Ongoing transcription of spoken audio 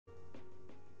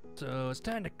So it's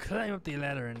time to climb up the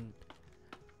ladder and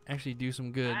actually do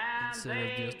some good instead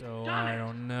of just, oh, I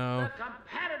don't know. The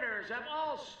competitors have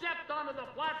all stepped onto the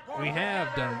platform. We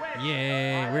have done it.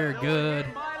 Yay, we're good.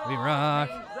 We rock.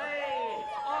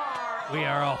 We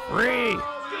are all free.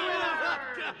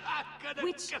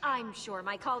 Which I'm sure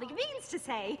my colleague means to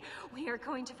say, we are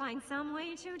going to find some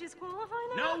way to disqualify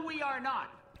them. No, we are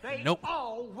not. They Nope.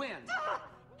 all win.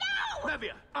 No!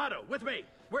 Mevia, Otto, with me.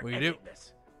 We're We ending do.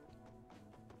 this.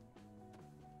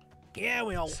 Yeah,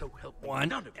 we all So help me, won.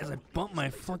 none of As I you bump my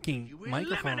will fucking you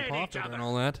microphone eliminate off each it other. and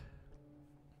all that.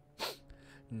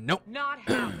 Nope. Not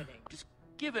happening. Just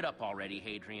give it up already,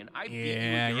 Hadrian. I beat you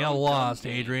Yeah, in you your own lost,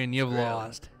 dumb game. Adrian. You've Really?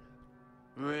 lost.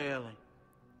 Really?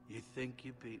 You think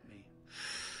you beat me?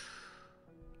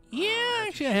 Yeah, That actually, I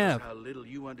just shows have. How little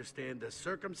you understand the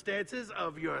circumstances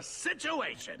of your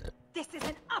situation. This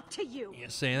isn't up to you. You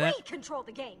say that? We control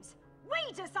the games.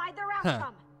 We decide their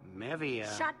outcome. Mevia.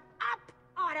 Shut up,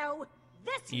 Otto.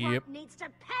 This Yep. one needs to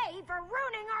pay for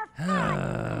ruining our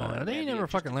fun. They Mevia, never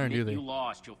just fucking learn, do admit they? You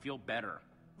lost. You'll feel better.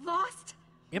 Lost?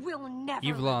 Yep. We'll never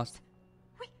You've lose. lost.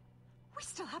 We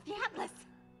still have the Atlas.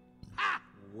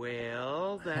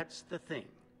 Well, that's the thing.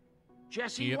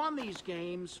 Jesse Yep. won these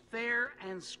games fair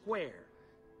and square.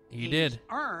 You He's did.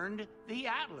 earned the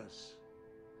Atlas.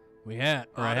 We had.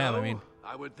 Or I have, I Otto, mean.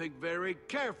 I would think very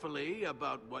carefully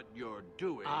about what you're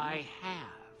doing. I have.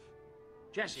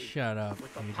 Jesse, Shut up,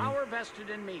 with the Adrian. power vested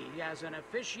in me as an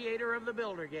officiator of the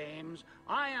Builder Games,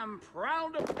 I am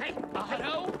proud to pay.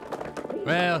 Otto?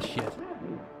 Well, shit.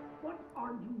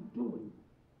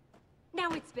 Now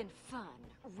it's been fun,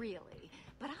 really.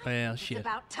 But I Well, think shit. it's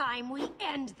about time we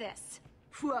end this.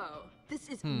 Whoa, this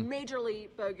is majorly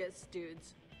bogus,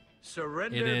 dudes.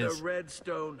 Surrender It is. the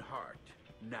Redstone Heart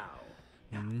now.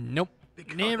 Nope.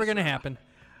 Because Never gonna happen.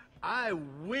 I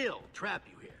will trap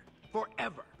you here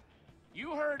forever.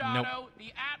 You heard Nope. Otto.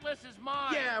 The Atlas is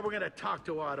mine. Yeah, we're gonna talk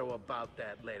to Otto about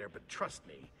that later, but trust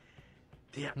me,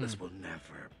 the Atlas Hmm. will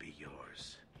never be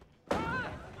yours.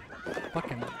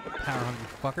 Fucking power hungry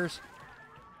fuckers.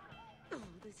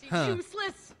 This is Huh.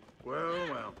 useless.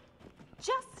 Well.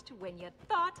 Just when you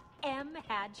thought M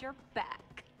had your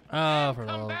back. Oh, for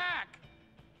the Come love. back.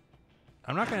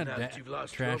 I'm not gonna Now that you've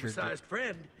lost your trash her. oversized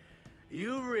friend,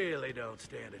 you really don't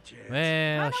stand a chance.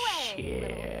 Well, Run away, shit.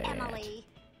 little Emily.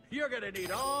 You're gonna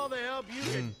need all the help you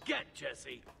Hmm. can get,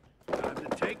 Jesse. Time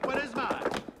to take what is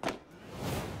mine.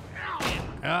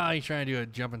 Oh, he's trying to do a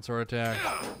jumping sword attack.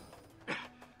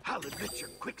 I'll admit you're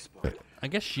quick, sport. I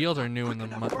guess shields are new in the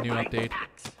new update.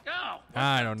 Go.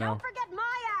 I don't know. Don't forget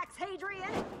my axe,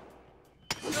 Hadrian.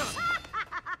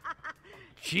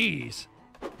 Jeez.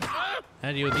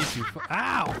 How do you deal with these two?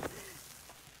 Ow!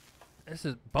 This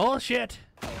is bullshit.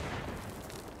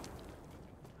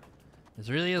 This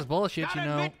really is bullshit, you Gotta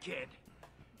know. admit, kid,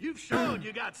 you've shown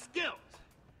you got skills,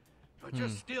 but you're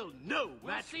still no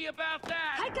We'll match. see about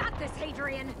that. I got this,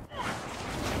 Hadrian.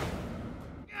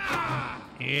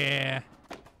 Yeah.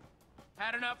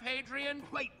 Had enough, Hadrian?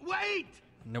 Wait!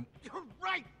 Nope. You're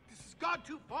right. This has gone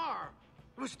too far.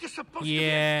 It was just supposed to be a game.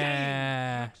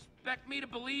 Yeah. Expect me to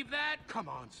believe that? Come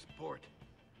on, sport.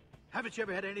 Haven't you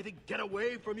ever had anything get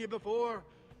away from you before?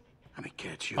 I mean,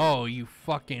 can't you Oh, you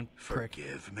fucking prick.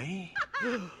 forgive me?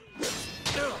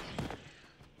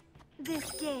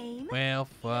 This game. Well,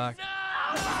 fuck.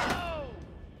 No!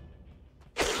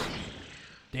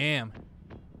 Damn.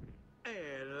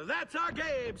 And that's our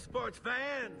game, sports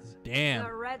fans. Damn.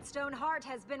 The Redstone Heart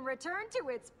has been returned to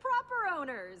its proper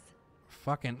owners.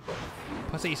 Fucking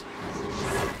pussies.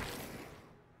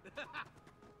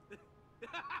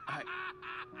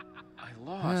 I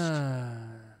lost.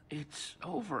 It's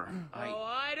over. Oh,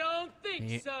 I don't think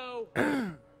Yeah. so.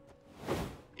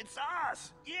 It's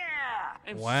us. Yeah.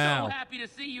 I'm Wow. so happy to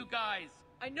see you guys.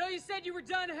 I know you said you were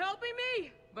done helping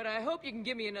me, but I hope you can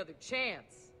give me another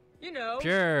chance. You know,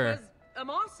 Sure. 'cause I'm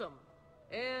awesome,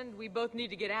 and we both need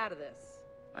to get out of this.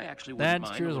 I actually wouldn't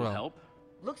That's mind true a as little well. help.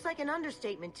 Looks like an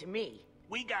understatement to me.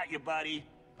 We got you, buddy.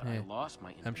 But I Yeah. lost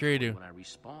my I'm sure you inventory do. when I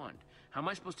respawned. How am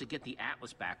I supposed to get the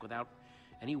Atlas back without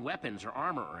any weapons or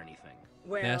armor or anything?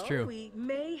 Well, That's true. we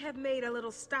may have made a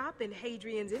little stop in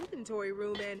Hadrian's inventory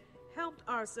room and helped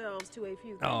ourselves to a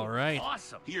few things. All right.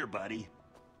 Awesome. Here, buddy.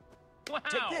 Wow.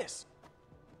 Take this.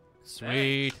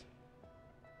 Sweet.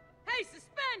 Hey,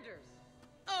 suspenders!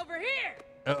 Over here!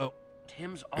 Uh-oh.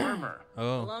 Tim's armor.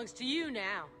 Oh. Belongs to you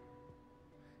now.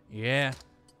 Yeah.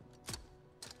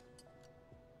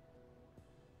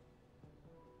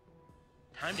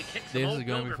 Time to kick some This old is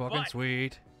gonna be builder fucking butt.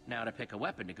 sweet. Now to pick a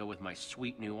weapon to go with my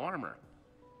sweet new armor.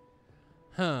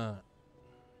 Huh.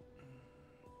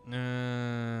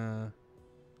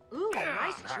 Ooh,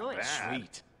 nice choice.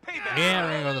 Sweet. Yeah,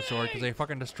 we're gonna go with the sword because they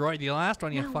fucking destroyed the last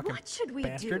one, you Now, fucking what should we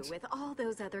bastards. do with all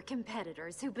those other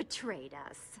competitors who betrayed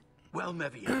us? Well,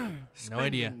 Mevia, No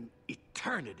idea. spending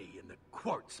eternity in the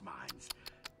quartz mines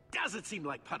doesn't seem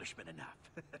like punishment enough.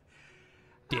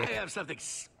 Dick. I have something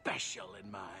special in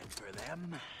mind for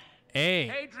them. Hey,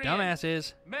 Adrian.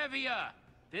 dumbasses. Mevia,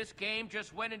 this game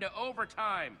just went into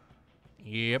overtime.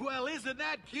 Yep. Well, isn't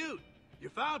that cute? You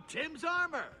found Tim's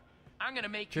armor. I'm gonna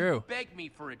make True. you beg me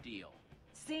for a deal.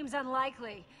 Seems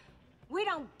unlikely. We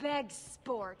don't beg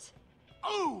sport.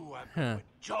 Oh, I'm going to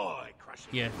enjoy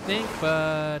crushing You think,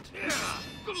 but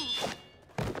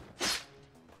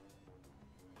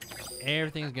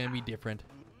everything's gonna be different.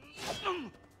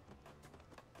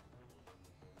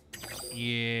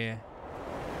 Yeah.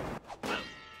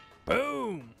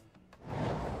 Boom.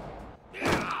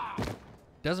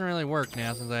 Doesn't really work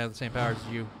now since I have the same powers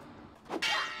as you.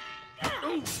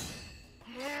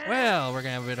 Well, we're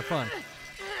gonna have a bit of fun.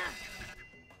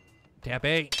 Tap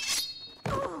A.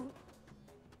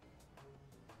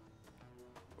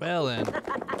 Well then.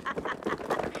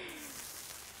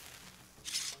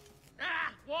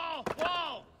 Ah! Wall!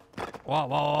 Wall! Wall,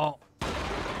 wall.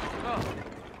 Oh,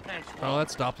 thanks, Oh, Wall. that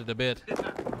stopped it a bit.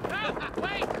 Ah,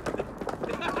 wait!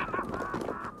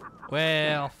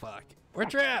 Well, fuck. We're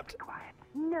trapped.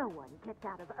 No one gets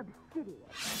out of Obsidian.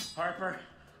 Harper,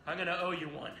 I'm gonna owe you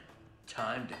one.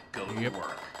 Time to go Yep. to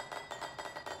work.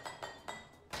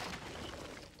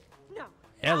 No.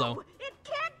 Hello. No, it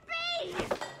can't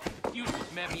be! Useless,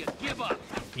 Mevia, give up!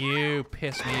 You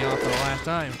pissed me off for the last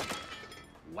time.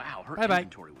 Wow, her Bye-bye.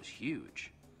 inventory was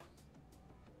huge.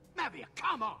 Mevia,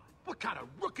 come on. What kind of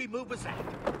rookie move was that?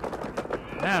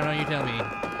 I don't know, you tell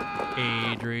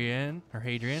me. Adrian. Or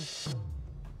Hadrian.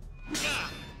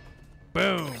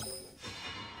 Boom.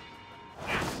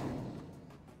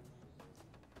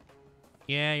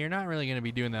 Yeah, you're not really going to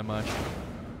be doing that much.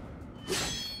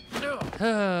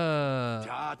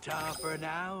 Ta-ta for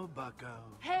now, bucko.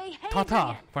 Hey, hey,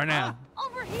 Ta-ta for now.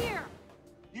 over here!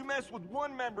 You mess with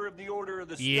one member of the Order of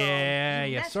the Stone. Yeah,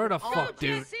 you messed sort of with- fucked,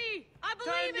 dude. Jesse, I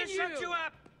believe in you.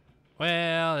 up!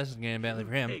 Well, this is getting badly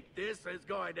for him. Think this is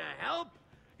going to help?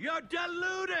 You're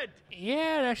deluded.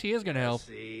 Yeah, it actually is going to help.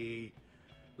 See,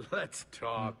 let's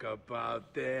talk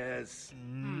about this.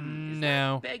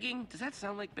 No. Begging? Does that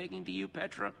sound like begging to you,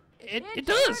 Petra? It sure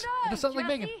does. It does sound like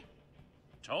Jesse. bacon.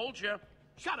 Told you.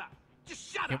 Shut up.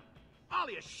 Just shut up. All of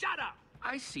you, shut up.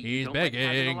 I see He's you don't like having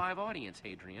begging. a live audience,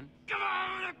 Hadrian.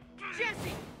 Jesse,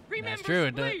 remember That's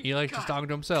true. Splee. He likes just talking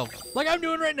to himself. Like I'm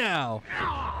doing right now.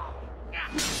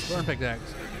 Burn pickaxe.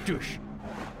 Douche.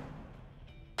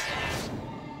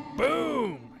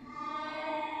 Boom.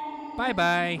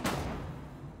 Bye-bye.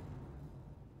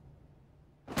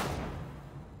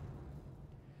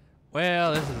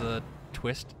 Well, this is a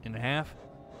twist and a half.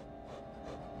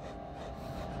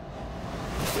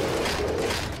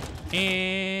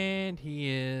 And he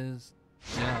is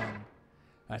done.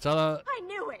 I saw the... I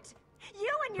knew it! You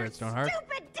and your Redstone heart.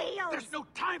 stupid deals! There's no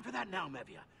time for that now,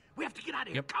 Mevia. We have to get out of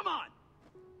here. Yep. Come on.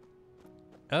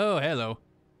 Oh, hello.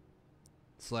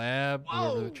 Slab,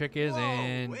 whoever the Whoa, chick is, whoa,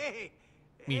 and... Hey,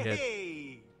 Meathead.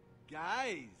 hey,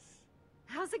 guys.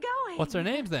 How's it going? What's their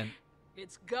names then?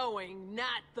 It's going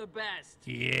not the best.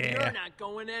 Yeah. You're not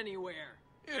going anywhere.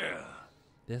 Yeah.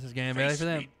 This is getting better for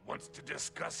them. Face Meat wants to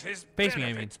discuss his Face Meat, I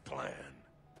mean. benefits plan.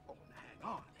 Oh,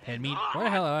 hang on. Head meat. Where the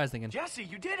hell I was thinking? Jesse,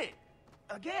 you did it!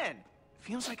 Again!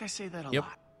 Feels like I say that a Yep.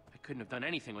 lot. I couldn't have done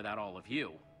anything without all of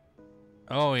you.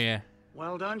 Oh, yeah.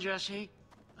 Well done, Jesse.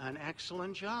 An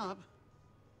excellent job.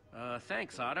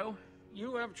 Thanks, Otto.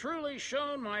 You have truly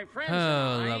shown my friends Oh,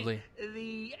 and I lovely.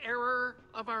 the error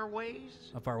of our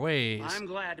ways. Of our ways. I'm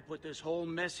glad to put this whole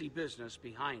messy business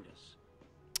behind us.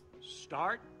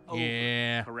 Start over.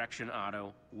 Yeah. Correction,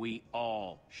 Otto. We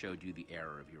all showed you the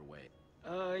error of your way.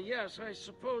 Yes, I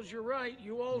suppose you're right.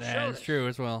 You all That showed is us. true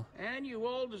as well. And you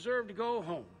all deserve to go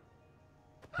home.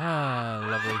 Ah,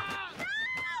 lovely.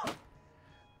 You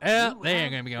Well, they ain't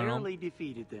have gonna be going home. barely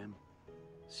defeated them.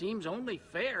 Seems only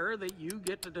fair that you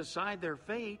get to decide their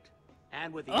fate.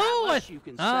 And with the Oh, Atlas, what- you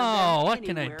can send oh, them what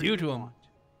can I anywhere do you to 'em?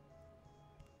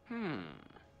 want.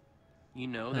 You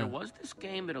know, there was this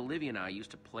game that Olivia and I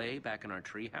used to play back in our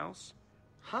treehouse.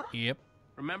 Huh? Yep.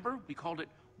 Remember? We called it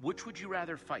Which Would You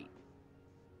Rather Fight?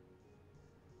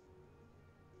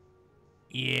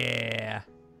 Yeah.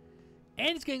 And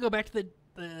it's gonna go back to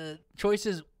the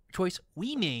choice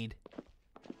we made.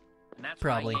 And that's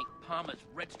Probably. why I yanked Palma's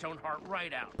redstone heart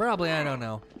right out. Probably, I don't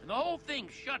know. And the whole thing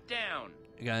shut down.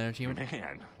 You got an achievement?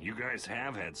 Man, you guys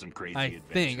have had some crazy I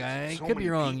adventures. think. I So could be many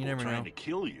wrong, you people never trying know. to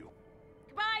kill you.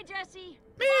 Goodbye, Jesse.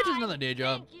 Maybe it's just Bye. another day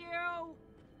job. Thank you.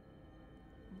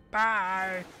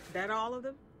 Bye. That all of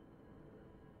them?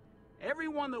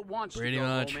 Everyone that wants Pretty to go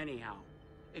much. home anyhow.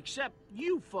 Except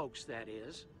you folks, that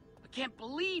is. I can't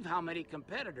believe how many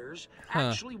competitors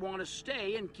actually want to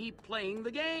stay and keep playing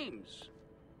the games.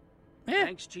 Yeah.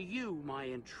 Thanks to you, my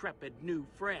intrepid new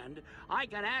friend, I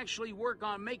can actually work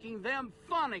on making them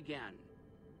fun again.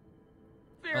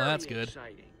 Very that's good.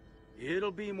 exciting.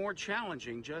 It'll be more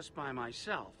challenging just by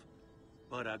myself,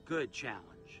 but a good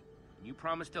challenge. You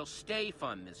promise they'll stay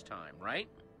fun this time, right?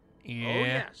 Yeah. Oh,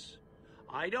 yes.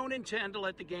 I don't intend to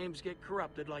let the games get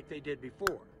corrupted like they did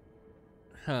before.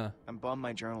 Huh. I'm bummed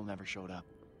my journal never showed up.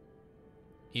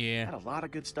 Yeah. Had a lot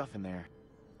of good stuff in there.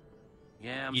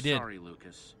 Yeah, I'm You did. sorry,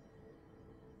 Lucas.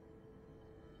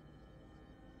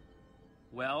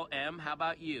 Well, Em, how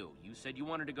about you? You said you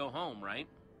wanted to go home, right?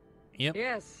 Yep.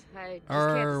 Yes, I just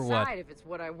Or can't decide what? if it's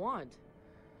what I want.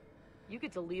 You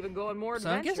get to leave and go on more So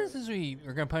I adventures. guess since we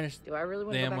are gonna punish Do I really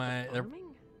want to them, go back to they're- farming?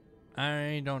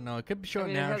 I don't know. It could show I it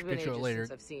mean, now, it or has it been could show it ages later.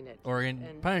 since I've seen it. Or in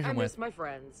And punish I them miss with. my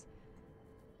friends.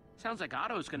 Sounds like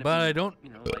Otto's gonna But be, I don't you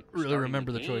know, like really starting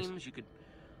remember the choice. games. You could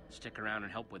stick around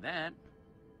and help with that.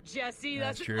 Jesse,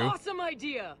 That's that's true. an awesome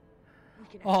idea. We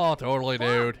can Oh, totally,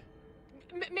 dude.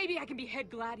 Maybe I can be head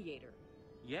gladiator.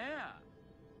 Yeah.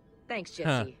 Thanks, Jesse.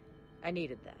 Huh. I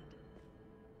needed that.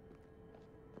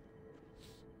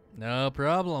 No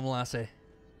problem, Lassie.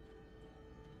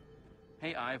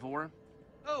 Hey, Ivor.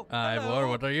 Oh, Ivor, hello.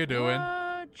 what are you doing?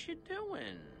 What you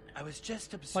doing? I was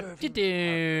just observing. What you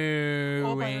doing?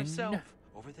 All by herself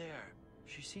over there.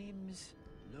 She seems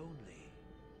lonely.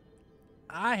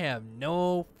 I have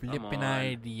no flipping on.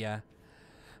 idea.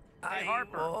 Hey,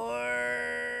 Harper.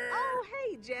 Oh,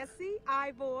 hey, Jesse,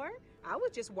 Ivor. I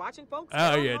was just watching folks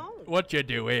Oh, go yeah. home. What you It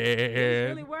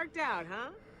really doing? worked out, huh?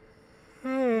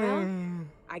 Well,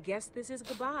 I guess this is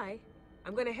goodbye.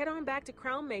 I'm gonna head on back to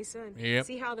Crown Mesa and Yep.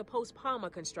 see how the Post Palma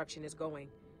construction is going.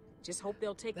 Just hope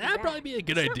they'll take me That'd back. probably be a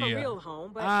good It's not idea. my real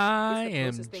home, but I it's the am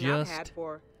closest thing I've had just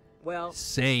for, well,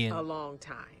 saying. a long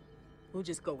time. We'll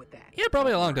just go with that. Yeah,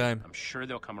 probably a long time. I'm sure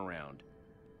they'll come around.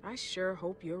 I sure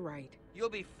hope you're right. You'll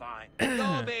be fine.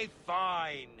 You'll be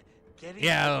fine. Getting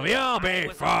Yeah, over you'll a be fight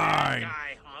with a bad fine.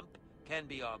 guy hump can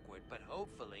be awkward, but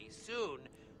hopefully soon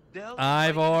they'll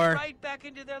Ivor. invite you right back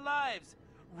into their lives.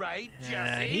 Right,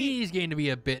 Jesse? He's going to be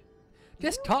a bit.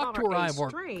 Just You talk to are her, a Ivor.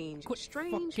 Strange, Quit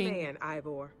strange fucking- man,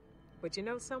 Ivor. But you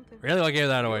know something? Really? I gave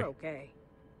that away. You're okay.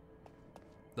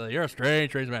 You're a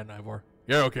strange man, Ivor.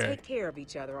 You're okay. Take care of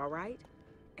each other, all right?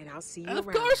 And I'll see you Of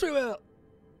around. course we will.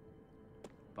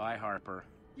 Bye, Harper.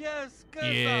 Yes, goodbye.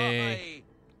 Yay.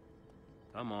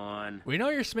 Come on. We know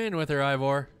you're smitten with her,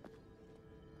 Ivor.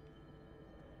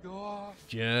 You're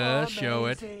Just show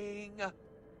it. amazing.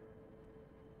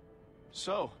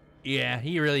 So, Yeah,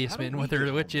 he really is How smitten did with we her,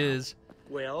 get which home now? is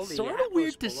Well, the sort of Atlas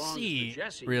weird to belongs see,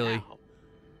 Jesse really. now.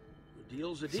 The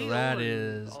deal's a deal. So that and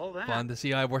is all that. fun to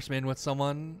see Ivor smitten with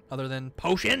someone other than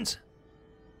potions.